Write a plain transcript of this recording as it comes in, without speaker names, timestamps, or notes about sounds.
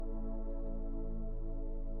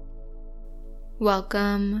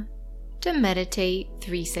Welcome to Meditate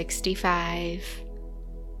 365,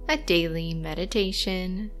 a daily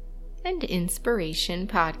meditation and inspiration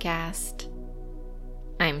podcast.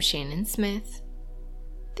 I'm Shannon Smith.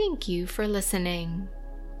 Thank you for listening.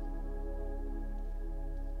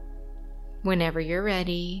 Whenever you're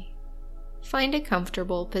ready, find a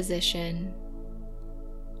comfortable position,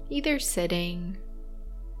 either sitting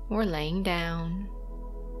or laying down.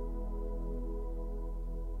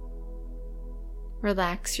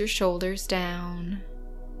 Relax your shoulders down.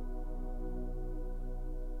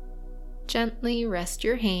 Gently rest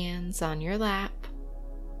your hands on your lap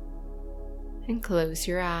and close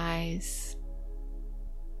your eyes.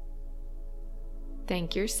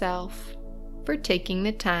 Thank yourself for taking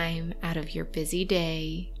the time out of your busy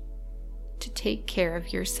day to take care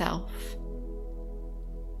of yourself,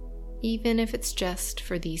 even if it's just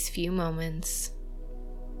for these few moments.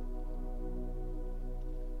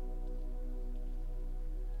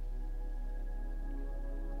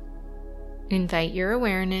 Invite your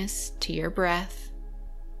awareness to your breath.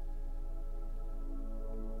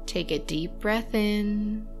 Take a deep breath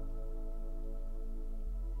in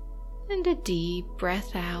and a deep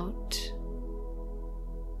breath out.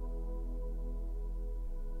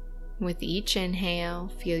 With each inhale,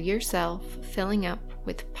 feel yourself filling up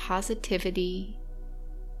with positivity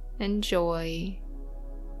and joy.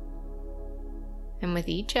 And with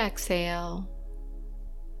each exhale,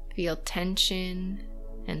 feel tension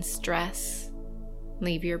and stress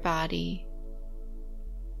leave your body.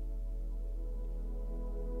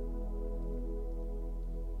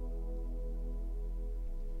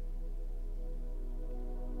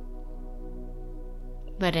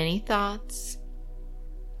 Let any thoughts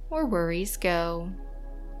or worries go.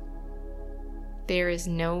 There is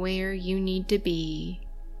nowhere you need to be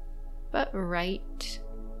but right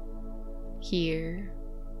here.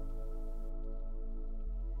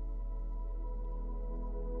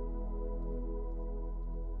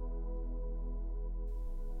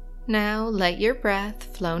 Now let your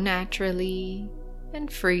breath flow naturally and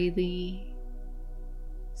freely.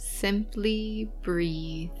 Simply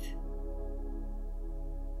breathe.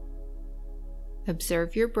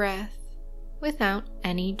 Observe your breath without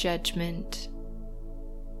any judgment,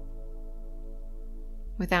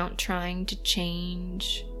 without trying to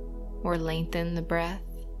change or lengthen the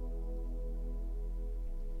breath.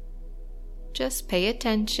 Just pay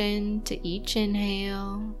attention to each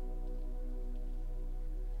inhale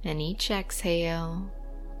and each exhale,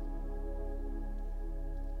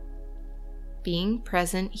 being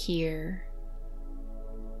present here,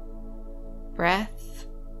 breath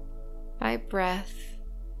by breath,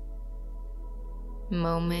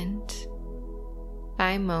 moment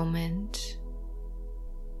by moment.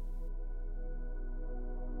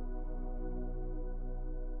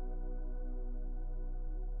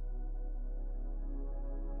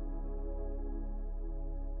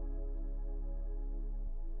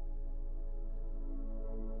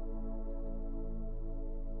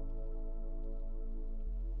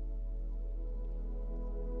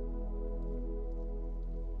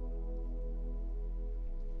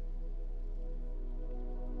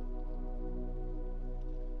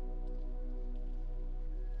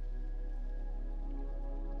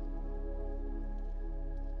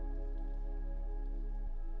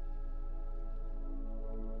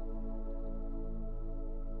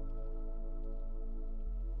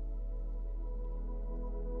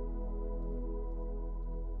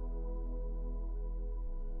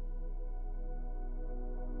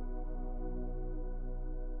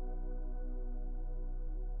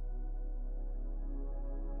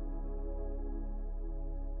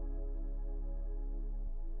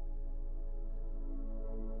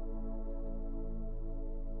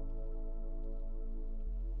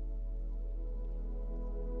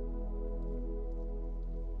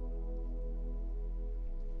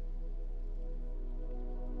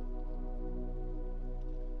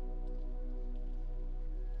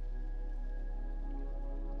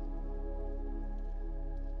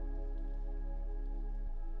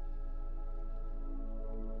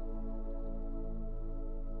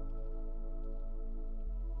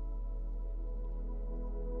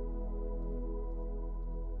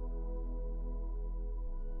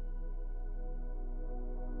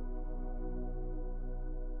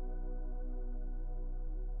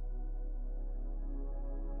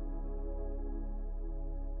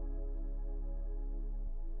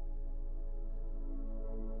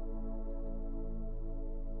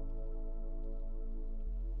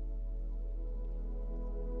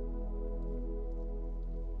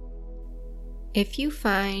 If you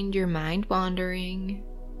find your mind wandering,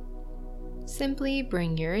 simply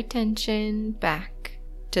bring your attention back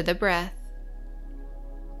to the breath.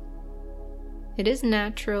 It is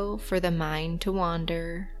natural for the mind to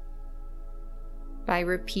wander. By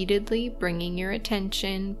repeatedly bringing your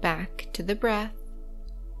attention back to the breath,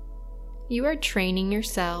 you are training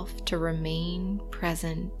yourself to remain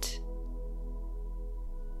present.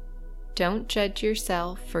 Don't judge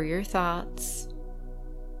yourself for your thoughts.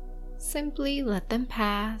 Simply let them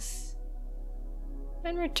pass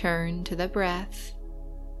and return to the breath.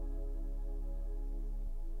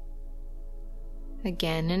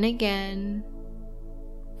 Again and again,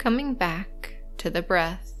 coming back to the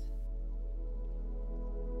breath.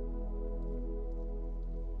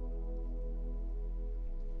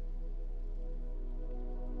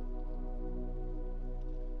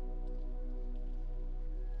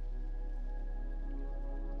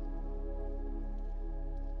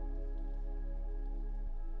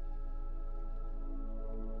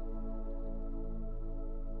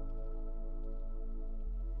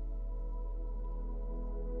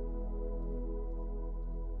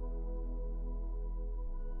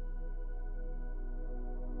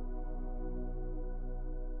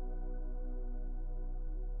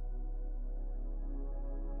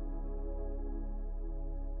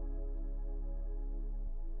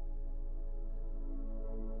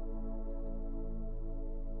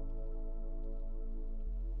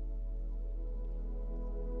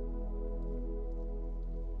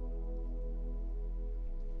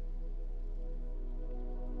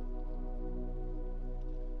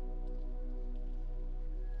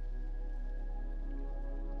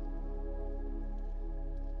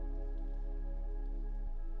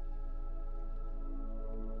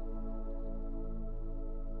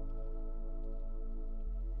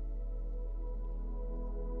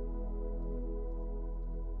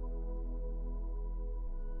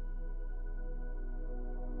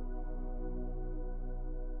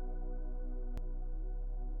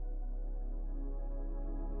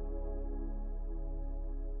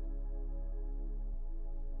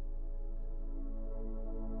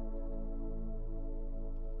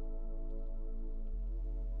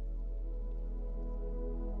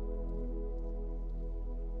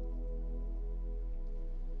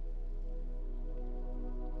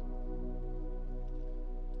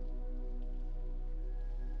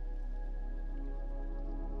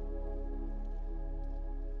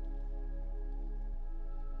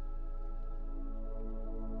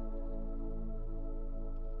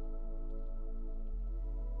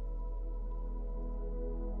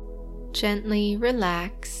 Gently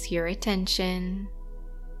relax your attention.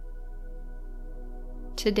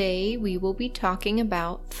 Today we will be talking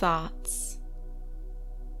about thoughts.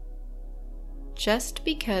 Just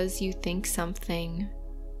because you think something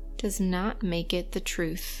does not make it the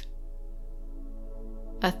truth.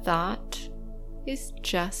 A thought is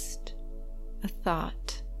just a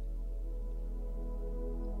thought.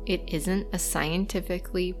 It isn't a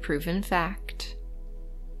scientifically proven fact.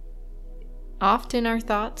 Often our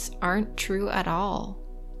thoughts aren't true at all.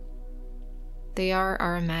 They are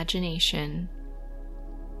our imagination.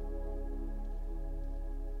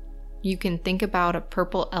 You can think about a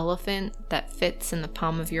purple elephant that fits in the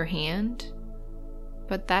palm of your hand,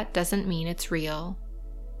 but that doesn't mean it's real.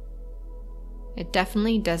 It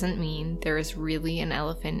definitely doesn't mean there is really an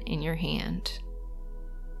elephant in your hand.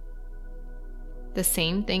 The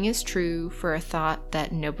same thing is true for a thought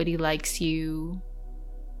that nobody likes you,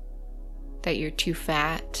 that you're too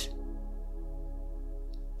fat,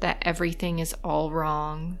 that everything is all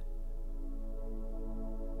wrong.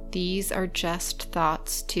 These are just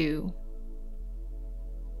thoughts too.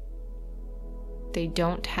 They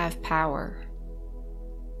don't have power.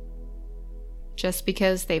 Just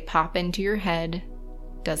because they pop into your head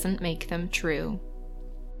doesn't make them true.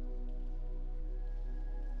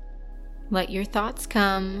 Let your thoughts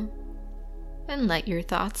come and let your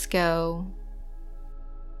thoughts go,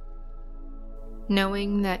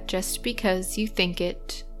 knowing that just because you think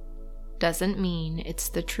it doesn't mean it's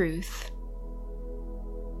the truth.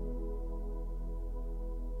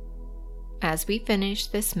 As we finish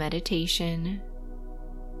this meditation,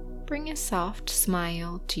 bring a soft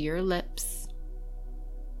smile to your lips.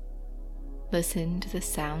 Listen to the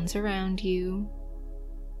sounds around you.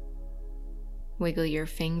 Wiggle your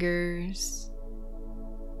fingers,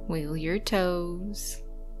 wiggle your toes,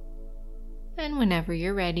 and whenever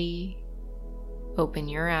you're ready, open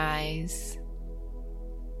your eyes.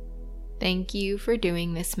 Thank you for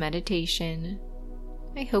doing this meditation.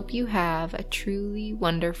 I hope you have a truly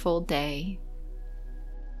wonderful day.